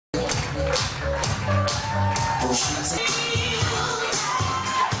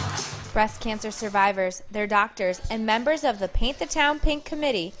Breast cancer survivors, their doctors, and members of the Paint the Town Pink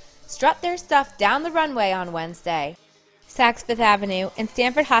Committee strut their stuff down the runway on Wednesday. Saks Fifth Avenue and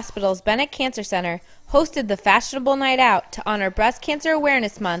Stanford Hospital's Bennett Cancer Center hosted the Fashionable Night Out to honor Breast Cancer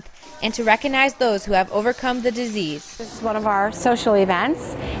Awareness Month and to recognize those who have overcome the disease. This is one of our social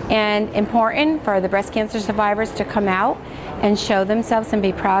events, and important for the breast cancer survivors to come out and show themselves and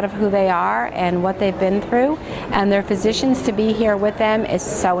be proud of who they are and what they've been through, and their physicians to be here with them is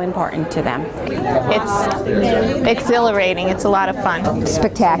so important to them. It's exhilarating. It's a lot of fun.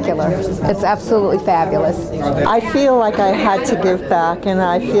 Spectacular. It's absolutely fabulous. I feel like I had to give back, and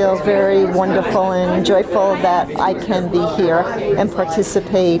I feel very wonderful and joyful that I can be here and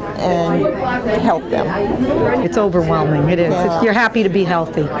participate and help them. It's overwhelming. It is. Yeah. You're happy to be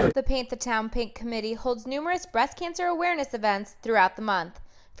healthy. The Paint the Town Pink Committee holds numerous breast cancer awareness events throughout the month.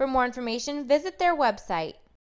 For more information, visit their website